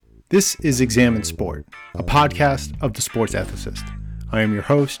This is Examine Sport, a podcast of The Sports Ethicist. I am your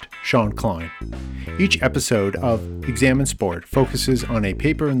host, Sean Klein. Each episode of Examine Sport focuses on a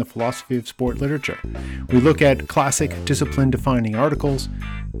paper in the philosophy of sport literature. We look at classic discipline-defining articles,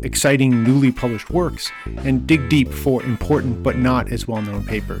 exciting newly published works, and dig deep for important but not as well-known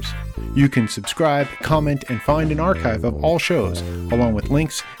papers. You can subscribe, comment, and find an archive of all shows, along with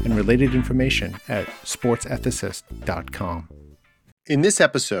links and related information at sportsethicist.com. In this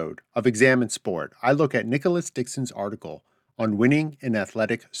episode of Examine Sport, I look at Nicholas Dixon's article on winning and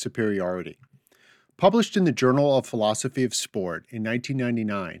athletic superiority. Published in the Journal of Philosophy of Sport in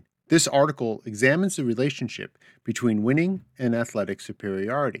 1999, this article examines the relationship between winning and athletic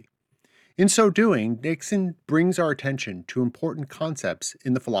superiority. In so doing, Dixon brings our attention to important concepts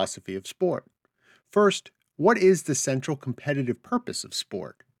in the philosophy of sport. First, what is the central competitive purpose of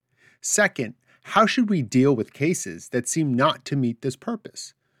sport? Second, how should we deal with cases that seem not to meet this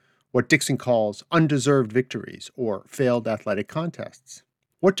purpose? What Dixon calls undeserved victories or failed athletic contests.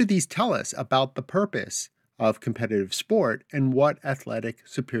 What do these tell us about the purpose of competitive sport and what athletic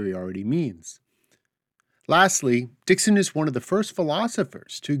superiority means? Lastly, Dixon is one of the first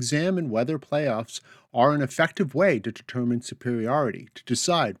philosophers to examine whether playoffs are an effective way to determine superiority, to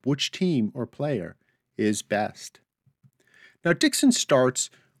decide which team or player is best. Now, Dixon starts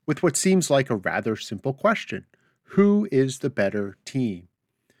with what seems like a rather simple question. Who is the better team?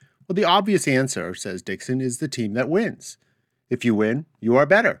 Well, the obvious answer, says Dixon, is the team that wins. If you win, you are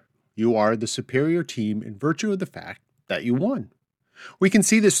better. You are the superior team in virtue of the fact that you won. We can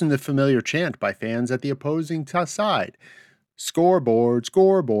see this in the familiar chant by fans at the opposing side. Scoreboard,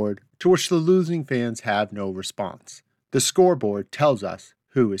 scoreboard, to which the losing fans have no response. The scoreboard tells us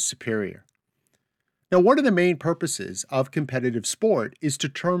who is superior. Now, one of the main purposes of competitive sport is to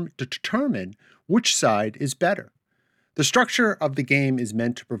determine which side is better. The structure of the game is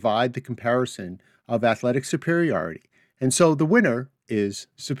meant to provide the comparison of athletic superiority, and so the winner is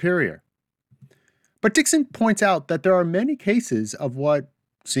superior. But Dixon points out that there are many cases of what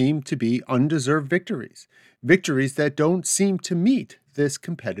seem to be undeserved victories, victories that don't seem to meet this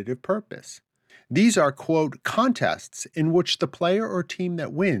competitive purpose. These are, quote, contests in which the player or team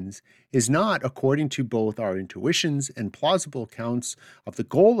that wins is not, according to both our intuitions and plausible accounts of the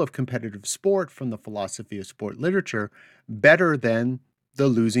goal of competitive sport from the philosophy of sport literature, better than the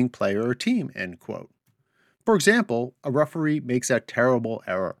losing player or team, end quote. For example, a referee makes a terrible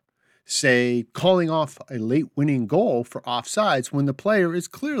error, say calling off a late winning goal for offsides when the player is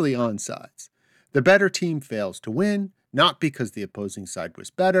clearly onside. The better team fails to win, not because the opposing side was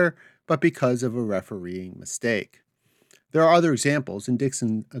better, but because of a refereeing mistake. There are other examples, and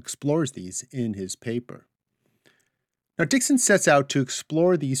Dixon explores these in his paper. Now, Dixon sets out to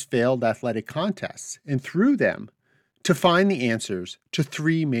explore these failed athletic contests, and through them, to find the answers to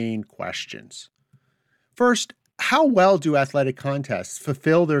three main questions. First, how well do athletic contests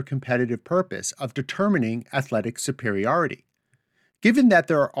fulfill their competitive purpose of determining athletic superiority? Given that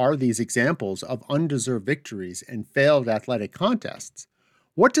there are these examples of undeserved victories and failed athletic contests,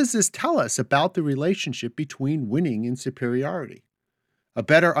 what does this tell us about the relationship between winning and superiority? A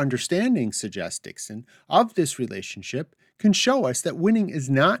better understanding, suggests Dixon, of this relationship can show us that winning is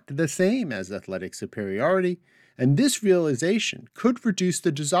not the same as athletic superiority, and this realization could reduce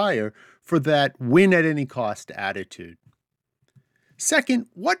the desire for that win-at-any-cost attitude. Second,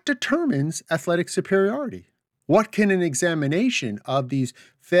 what determines athletic superiority? What can an examination of these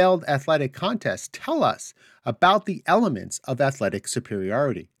failed athletic contests tell us about the elements of athletic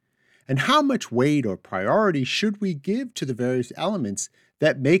superiority? And how much weight or priority should we give to the various elements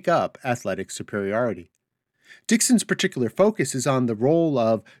that make up athletic superiority? Dixon's particular focus is on the role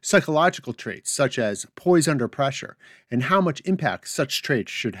of psychological traits such as poise under pressure and how much impact such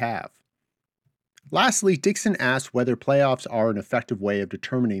traits should have. Lastly, Dixon asks whether playoffs are an effective way of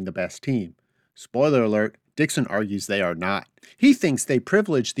determining the best team. Spoiler alert, Dixon argues they are not. He thinks they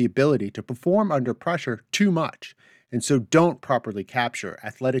privilege the ability to perform under pressure too much, and so don't properly capture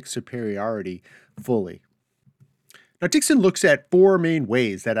athletic superiority fully. Now, Dixon looks at four main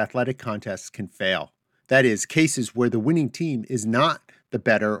ways that athletic contests can fail. That is, cases where the winning team is not the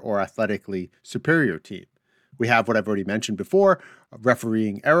better or athletically superior team. We have what I've already mentioned before,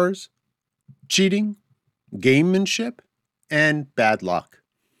 refereeing errors, cheating, gamemanship, and bad luck.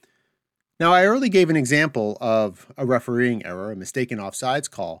 Now, I earlier gave an example of a refereeing error, a mistaken offsides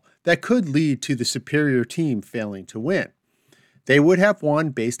call, that could lead to the superior team failing to win. They would have won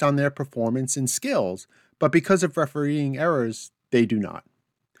based on their performance and skills, but because of refereeing errors, they do not.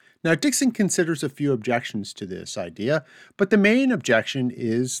 Now, Dixon considers a few objections to this idea, but the main objection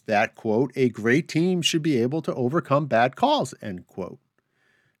is that, quote, a great team should be able to overcome bad calls, end quote.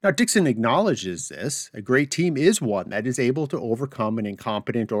 Now, Dixon acknowledges this. A great team is one that is able to overcome an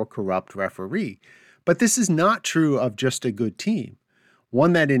incompetent or corrupt referee. But this is not true of just a good team.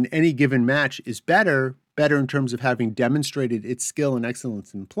 One that in any given match is better in terms of having demonstrated its skill and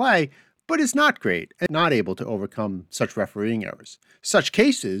excellence in play, but is not great and not able to overcome such refereeing errors. Such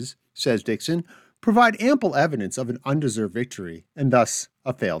cases, says Dixon, provide ample evidence of an undeserved victory and thus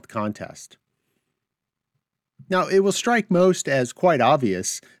a failed contest. Now, it will strike most as quite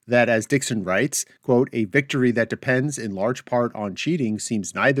obvious that, as Dixon writes, quote, a victory that depends in large part on cheating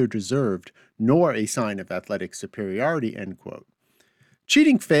seems neither deserved nor a sign of athletic superiority, end quote.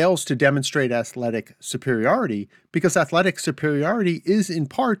 Cheating fails to demonstrate athletic superiority because athletic superiority is in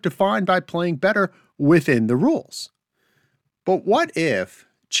part defined by playing better within the rules. But what if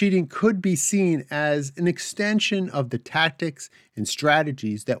cheating could be seen as an extension of the tactics and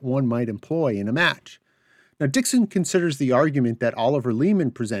strategies that one might employ in a match? Now, Dixon considers the argument that Oliver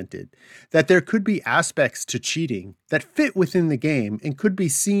Leaman presented, that there could be aspects to cheating that fit within the game and could be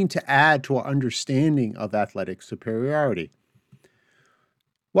seen to add to our understanding of athletic superiority.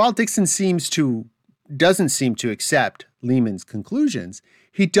 While Dixon doesn't seem to accept Leaman's conclusions,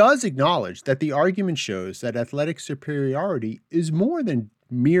 he does acknowledge that the argument shows that athletic superiority is more than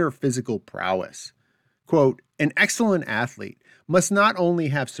mere physical prowess. Quote, an excellent athlete must not only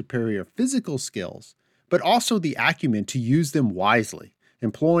have superior physical skills, but also the acumen to use them wisely,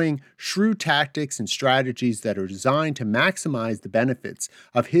 employing shrewd tactics and strategies that are designed to maximize the benefits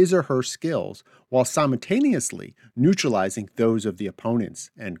of his or her skills while simultaneously neutralizing those of the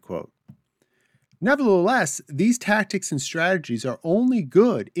opponents, end quote. Nevertheless, these tactics and strategies are only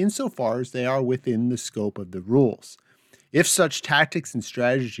good insofar as they are within the scope of the rules. If such tactics and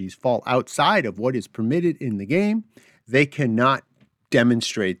strategies fall outside of what is permitted in the game, they cannot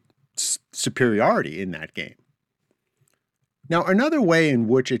demonstrate superiority in that game. Now, another way in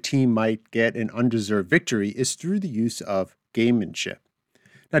which a team might get an undeserved victory is through the use of gamemanship.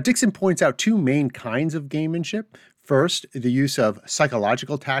 Now, Dixon points out two main kinds of gamemanship. First, the use of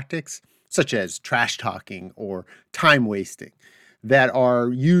psychological tactics, such as trash talking or time wasting, that are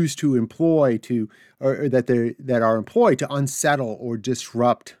used to employed to unsettle or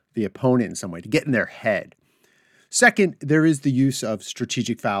disrupt the opponent in some way, to get in their head. Second, there is the use of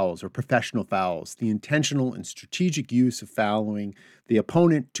strategic fouls or professional fouls, the intentional and strategic use of fouling the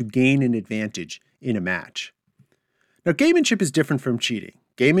opponent to gain an advantage in a match. Now, gamemanship is different from cheating.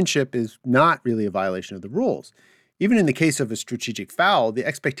 Gamemanship is not really a violation of the rules. Even in the case of a strategic foul, the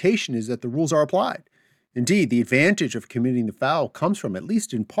expectation is that the rules are applied. Indeed, the advantage of committing the foul comes from, at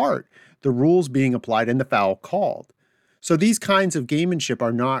least in part, the rules being applied and the foul called. So these kinds of gamemanship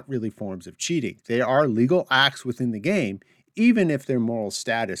are not really forms of cheating. They are legal acts within the game, even if their moral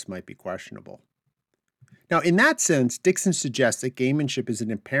status might be questionable. Now, in that sense, Dixon suggests that gamemanship is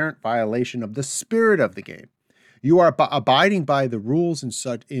an apparent violation of the spirit of the game. You are abiding by the rules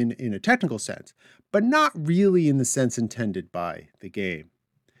in a technical sense, but not really in the sense intended by the game.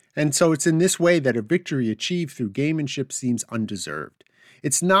 And so it's in this way that a victory achieved through gamemanship seems undeserved.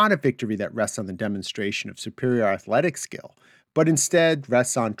 It's not a victory that rests on the demonstration of superior athletic skill, but instead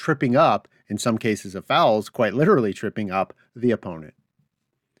rests on tripping up, in some cases of fouls, quite literally tripping up the opponent.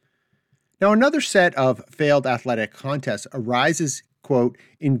 Now, another set of failed athletic contests arises, quote,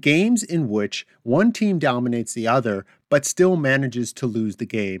 in games in which one team dominates the other, but still manages to lose the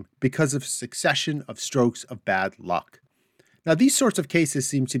game because of a succession of strokes of bad luck. Now, these sorts of cases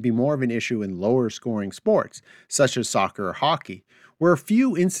seem to be more of an issue in lower scoring sports, such as soccer or hockey, where a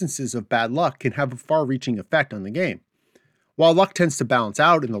few instances of bad luck can have a far-reaching effect on the game. While luck tends to balance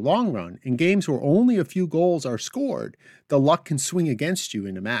out in the long run, in games where only a few goals are scored, the luck can swing against you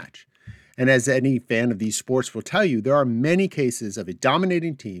in a match. And as any fan of these sports will tell you, there are many cases of a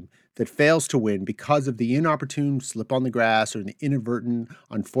dominating team that fails to win because of the inopportune slip on the grass or the inadvertent,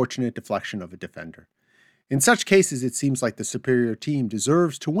 unfortunate deflection of a defender. In such cases, it seems like the superior team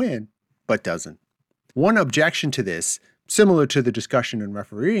deserves to win, but doesn't. One objection to this, similar to the discussion on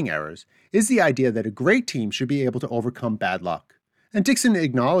refereeing errors, is the idea that a great team should be able to overcome bad luck. And Dixon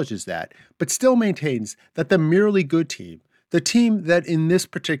acknowledges that, but still maintains that the merely good team, the team that in this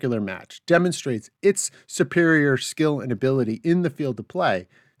particular match demonstrates its superior skill and ability in the field of play,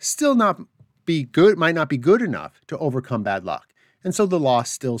 might not be good enough to overcome bad luck. And so the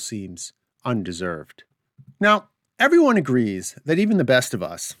loss still seems undeserved. Now, everyone agrees that even the best of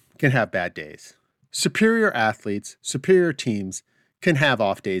us can have bad days. Superior athletes, superior teams can have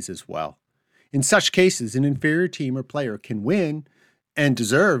off days as well. In such cases, an inferior team or player can win and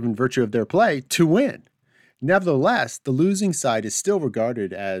deserve, in virtue of their play, to win. Nevertheless, the losing side is still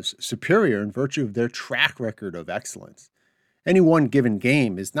regarded as superior in virtue of their track record of excellence. Any one given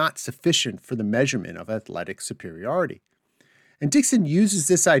game is not sufficient for the measurement of athletic superiority. And Dixon uses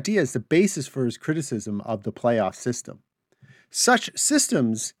this idea as the basis for his criticism of the playoff system. Such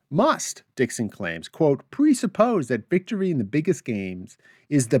systems must, Dixon claims, quote, presuppose that victory in the biggest games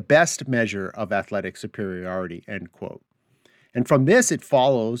is the best measure of athletic superiority, end quote. And from this, it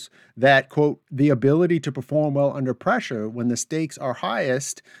follows that, quote, the ability to perform well under pressure when the stakes are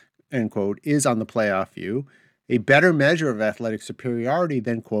highest, end quote, is on the playoff view a better measure of athletic superiority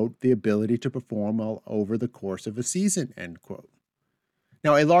than, quote, the ability to perform well over the course of a season, end quote.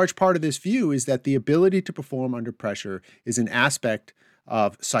 Now, a large part of this view is that the ability to perform under pressure is an aspect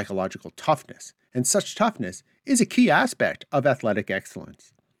of psychological toughness, and such toughness is a key aspect of athletic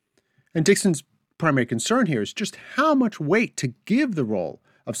excellence. And Dixon's primary concern here is just how much weight to give the role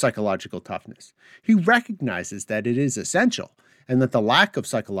of psychological toughness. He recognizes that it is essential and that the lack of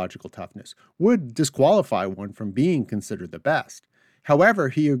psychological toughness would disqualify one from being considered the best. However,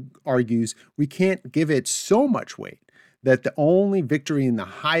 he argues we can't give it so much weight that the only victory in the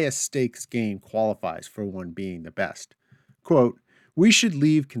highest stakes game qualifies for one being the best. Quote, we should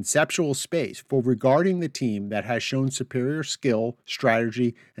leave conceptual space for regarding the team that has shown superior skill,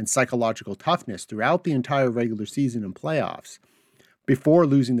 strategy, and psychological toughness throughout the entire regular season and playoffs before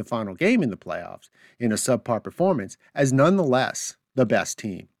losing the final game in the playoffs in a subpar performance as nonetheless the best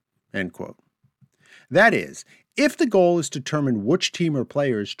team, end quote. That is, if the goal is to determine which team or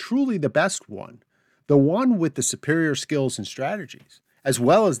player is truly the best one, the one with the superior skills and strategies, as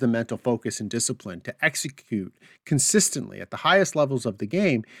well as the mental focus and discipline to execute consistently at the highest levels of the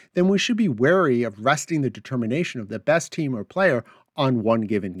game, then we should be wary of resting the determination of the best team or player on one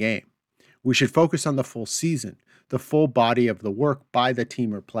given game. We should focus on the full season, the full body of the work by the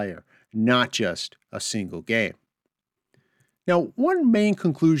team or player, not just a single game. Now, one main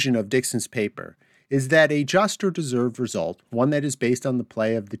conclusion of Dixon's paper is that a just or deserved result, one that is based on the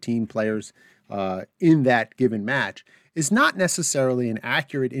play of the team players in that given match, is not necessarily an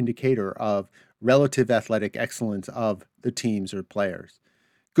accurate indicator of relative athletic excellence of the teams or players.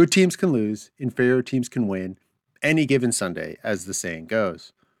 Good teams can lose, inferior teams can win, any given Sunday, as the saying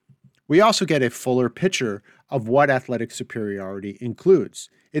goes. We also get a fuller picture of what athletic superiority includes.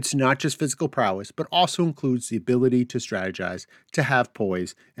 It's not just physical prowess, but also includes the ability to strategize, to have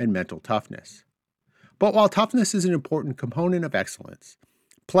poise, and mental toughness. But while toughness is an important component of excellence,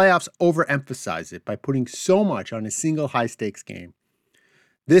 playoffs overemphasize it by putting so much on a single high-stakes game.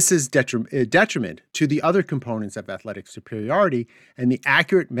 This is detriment to the other components of athletic superiority and the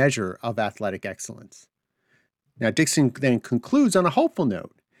accurate measure of athletic excellence. Now, Dixon then concludes on a hopeful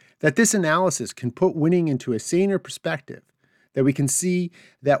note that this analysis can put winning into a saner perspective, that we can see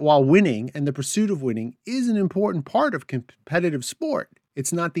that while winning and the pursuit of winning is an important part of competitive sport,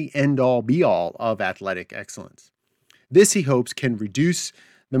 it's not the end-all, be-all of athletic excellence. This, he hopes, can reduce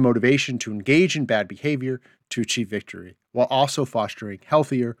the motivation to engage in bad behavior to achieve victory, while also fostering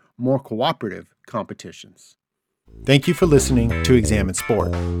healthier, more cooperative competitions. Thank you for listening to Examine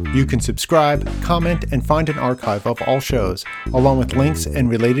Sport. You can subscribe, comment, and find an archive of all shows, along with links and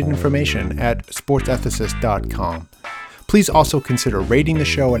related information at sportsethicist.com. Please also consider rating the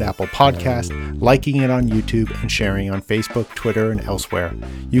show at Apple Podcasts, liking it on YouTube, and sharing on Facebook, Twitter, and elsewhere.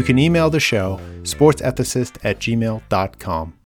 You can email the show, sportsethicist@gmail.com.